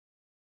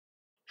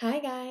Hi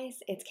guys,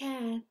 it's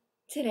Kath.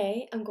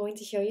 Today I'm going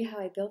to show you how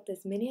I built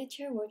this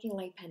miniature working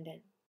light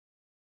pendant.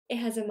 It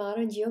has a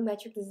modern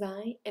geometric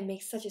design and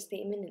makes such a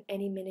statement in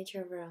any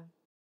miniature room.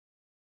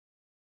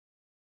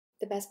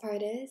 The best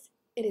part is,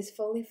 it is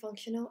fully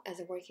functional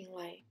as a working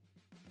light.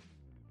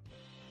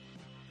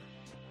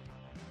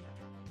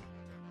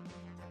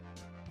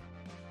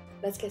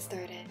 Let's get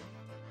started.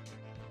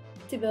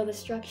 To build the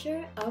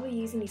structure, I'll be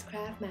using these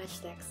craft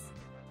matchsticks.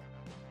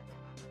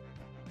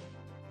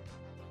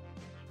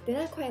 They're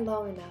not quite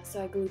long enough,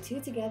 so I glued two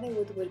together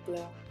with wood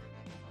glue.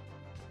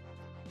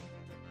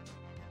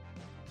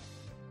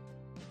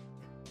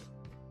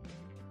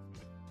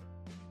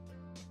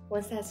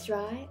 Once that's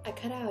dry, I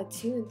cut out a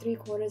 2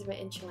 3/4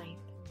 inch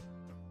length.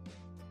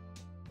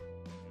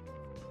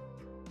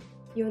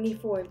 You'll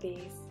need 4 of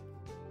these.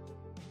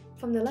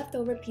 From the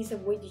leftover piece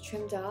of wood you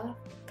trimmed off,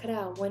 cut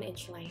out a 1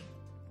 inch length.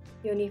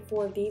 You'll need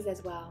 4 of these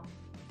as well.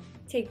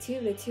 Take 2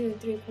 of the 2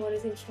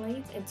 3/4 inch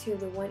lengths and 2 of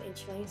the 1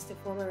 inch lengths to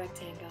form a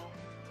rectangle.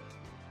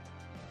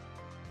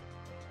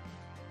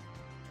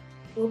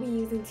 We'll be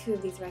using 2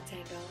 of these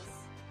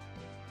rectangles.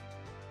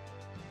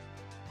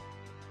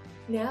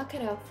 Now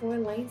cut out 4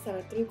 lengths that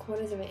are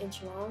 3/4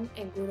 inch long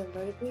and glue them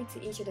vertically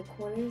to each of the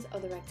corners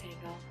of the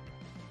rectangle.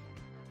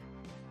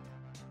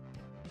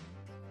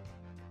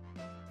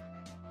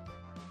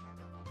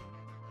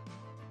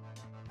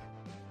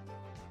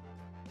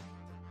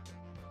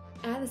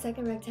 Add the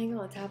second rectangle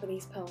on top of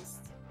these posts.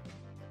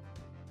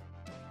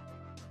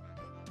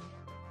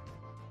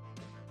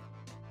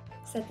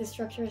 Set the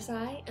structure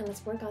aside and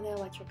let's work on the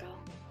electrical.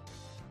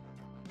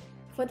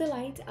 For the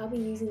light, I'll be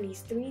using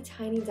these 3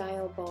 tiny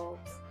dial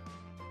bulbs.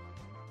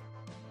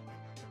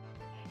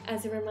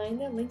 As a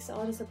reminder, links to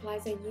all the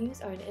supplies I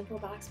use are in the info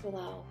box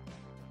below.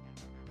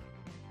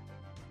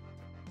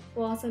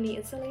 We'll also need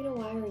insulator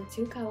wire in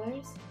 2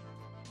 colors,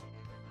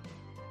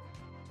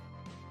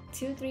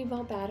 2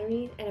 3-volt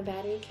batteries and a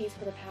battery case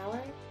for the power,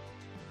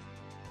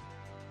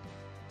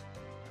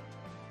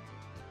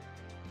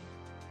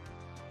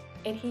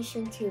 and heat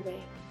shrink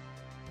tubing.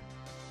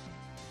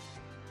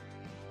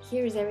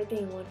 Here's everything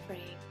in one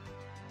frame.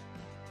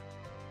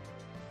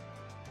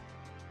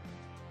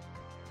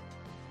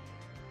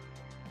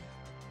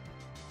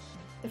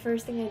 The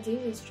first thing I do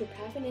is strip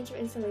half an inch of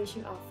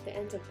insulation off the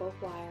ends of both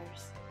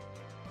wires.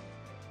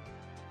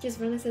 Just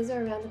run a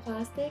scissor around the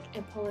plastic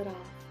and pull it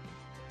off.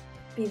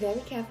 Be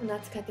very careful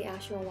not to cut the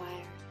actual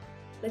wire.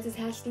 Let's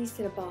attach these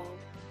to the bulb.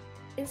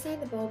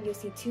 Inside the bulb you'll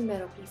see 2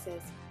 metal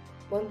pieces,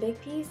 1 big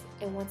piece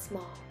and 1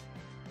 small.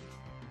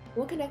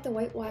 We'll connect the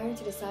white wire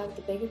to the side with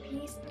the bigger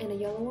piece and the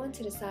yellow one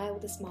to the side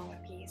with the smaller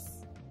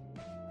piece.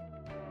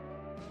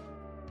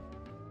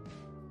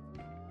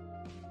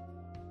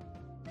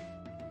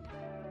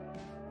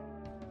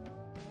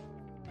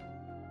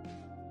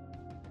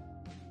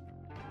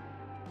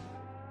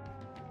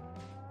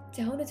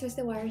 To hold the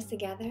twisted wires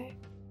together,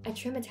 I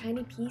trim a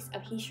tiny piece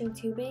of heat shrink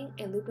tubing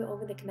and loop it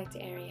over the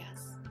connected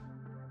areas.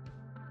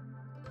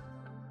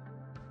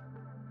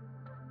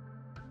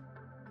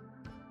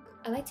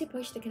 I like to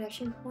push the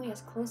connection point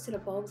as close to the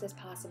bulbs as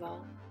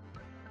possible.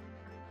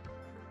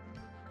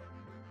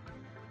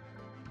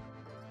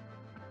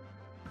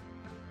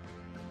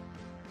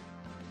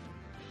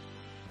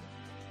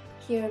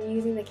 Here I'm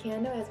using the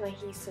candle as my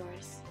heat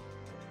source.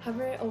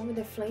 Hover it over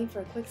the flame for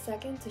a quick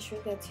second to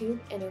shrink that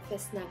tube and it'll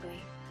fit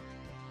snugly.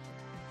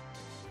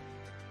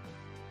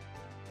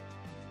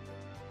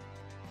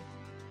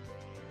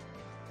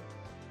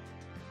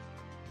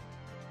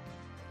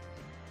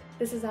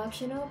 This is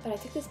optional, but I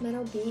took this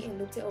metal bead and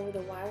looped it over the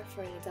wire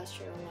for an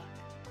industrial look.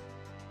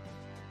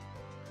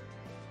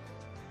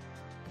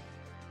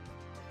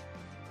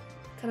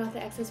 Cut off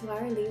the excess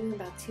wire, leaving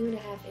about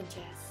 2.5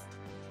 inches.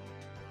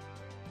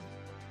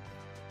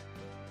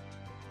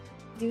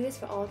 Do this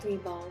for all 3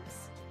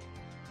 bulbs.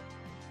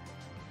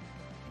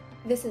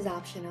 This is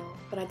optional,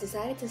 but I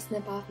decided to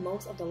snip off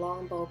most of the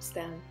long bulb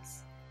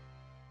stems.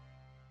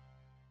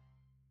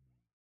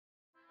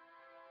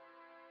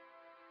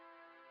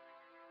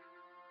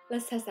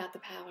 Let's test out the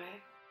power.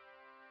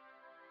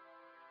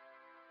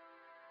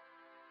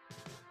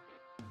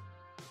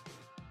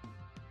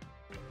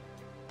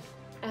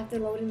 After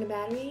loading the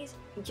batteries,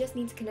 you just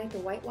need to connect the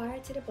white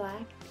wire to the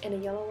black and the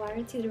yellow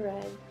wire to the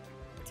red.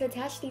 To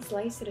attach these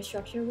lights to the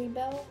structure we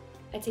built,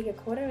 I take a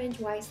 1/4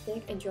 inch wide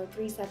stick and drill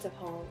 3 sets of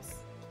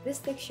holes. This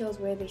stick shows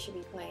where they should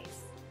be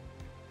placed.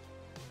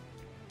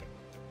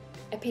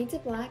 I paint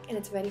it black and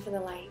it's ready for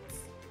the lights.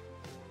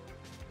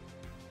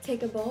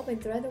 Take a bulb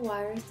and thread the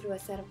wires through a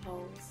set of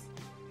holes.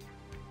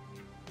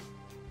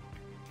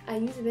 I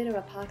use a bit of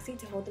epoxy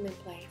to hold them in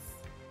place.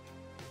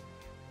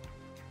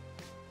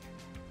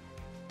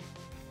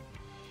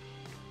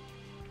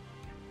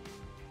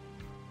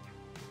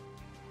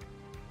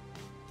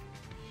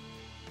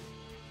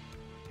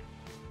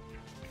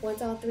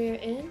 Once all 3 are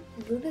in,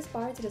 glue this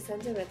bar to the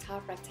center of the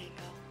top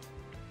rectangle.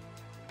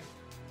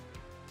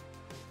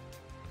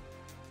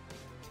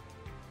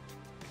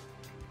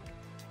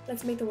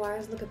 Let's make the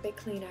wires look a bit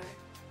cleaner.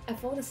 I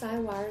fold the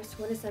side wires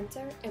toward the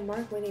center and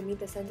mark where they meet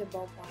the center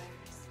bulb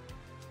wires.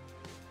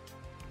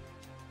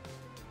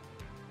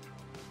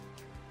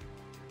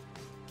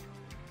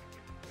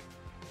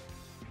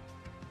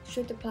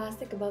 Strip the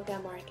plastic above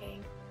that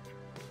marking.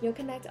 You'll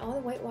connect all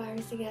the white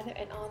wires together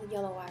and all the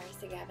yellow wires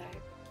together.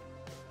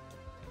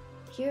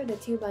 Here are the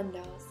two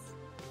bundles.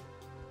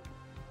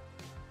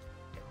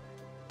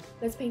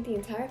 Let's paint the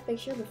entire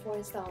fixture before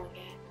installing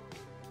it.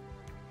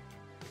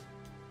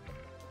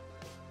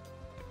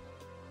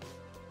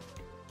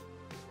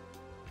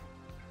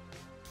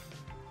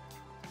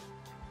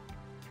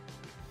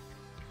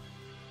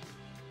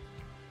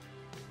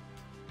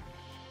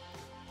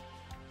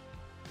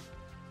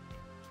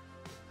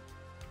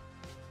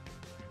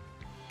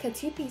 Cut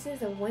 2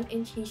 pieces of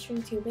 1-inch heat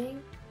shrink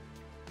tubing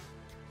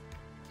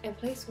and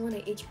place one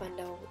in each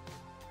bundle.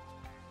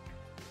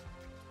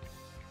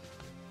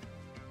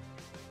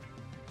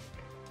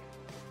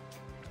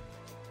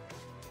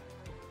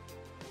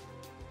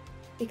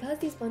 Because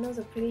these bundles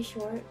are pretty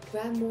short,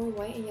 grab more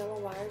white and yellow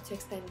wire to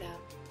extend them,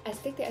 and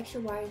stick the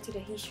extra wire into the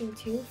heat shrink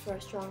tube for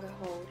a stronger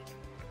hold.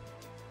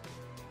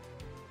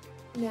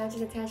 Now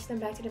just attach them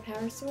back to the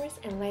power source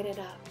and light it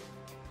up.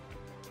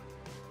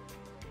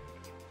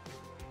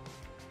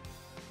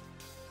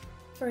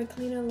 For a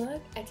cleaner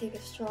look, I take a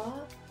straw,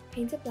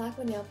 paint it black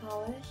with nail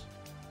polish,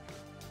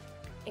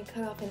 and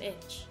cut off 1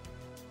 inch.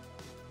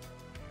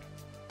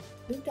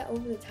 Loop that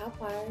over the top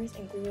wires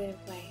and glue it in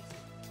place.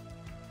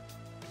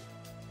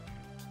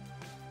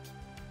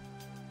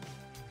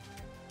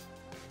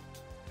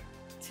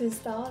 To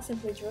install,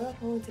 simply drill a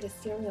hole into the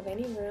ceiling of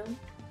any room,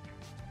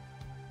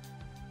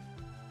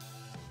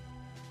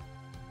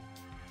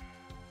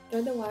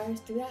 thread the wires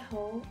through that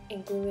hole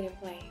and glue it in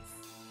place.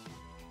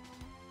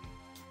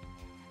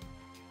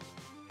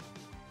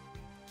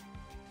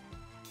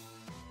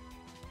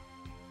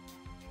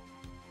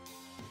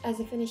 As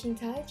a finishing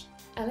touch,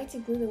 I like to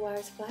glue the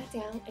wires flat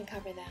down and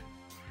cover them.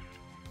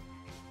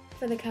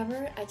 For the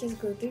cover, I just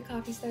glue 3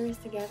 coffee stirrers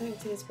together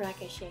into this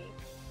bracket shape.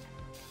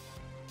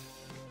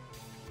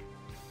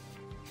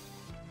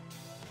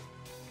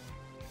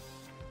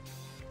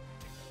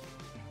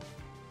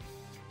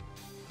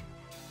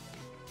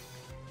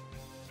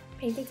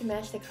 Paint it to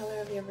match the color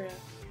of your room.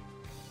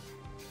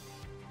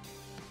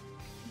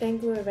 Then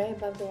glue it right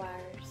above the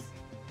wires.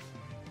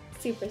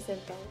 Super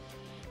simple.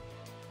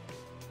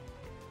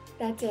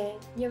 That's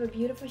it. You have a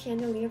beautiful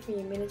chandelier for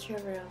your miniature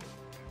room.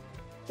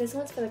 This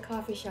one's for the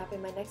coffee shop in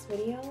my next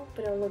video,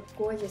 but it'll look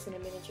gorgeous in a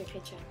miniature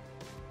kitchen.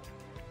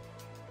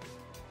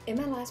 In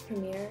my last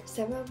premiere,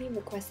 several of you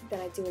requested that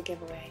I do a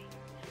giveaway.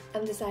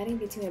 I'm deciding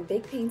between a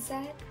big paint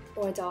set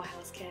or a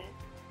dollhouse kit.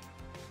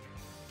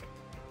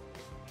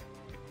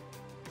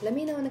 Let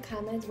me know in the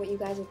comments what you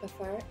guys would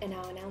prefer and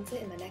I'll announce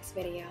it in the next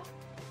video.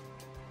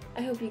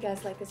 I hope you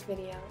guys liked this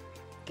video.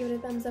 Give it a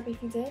thumbs up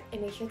if you did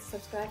and make sure to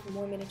subscribe for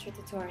more miniature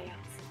tutorials.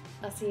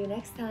 I'll see you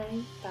next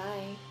time.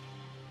 Bye!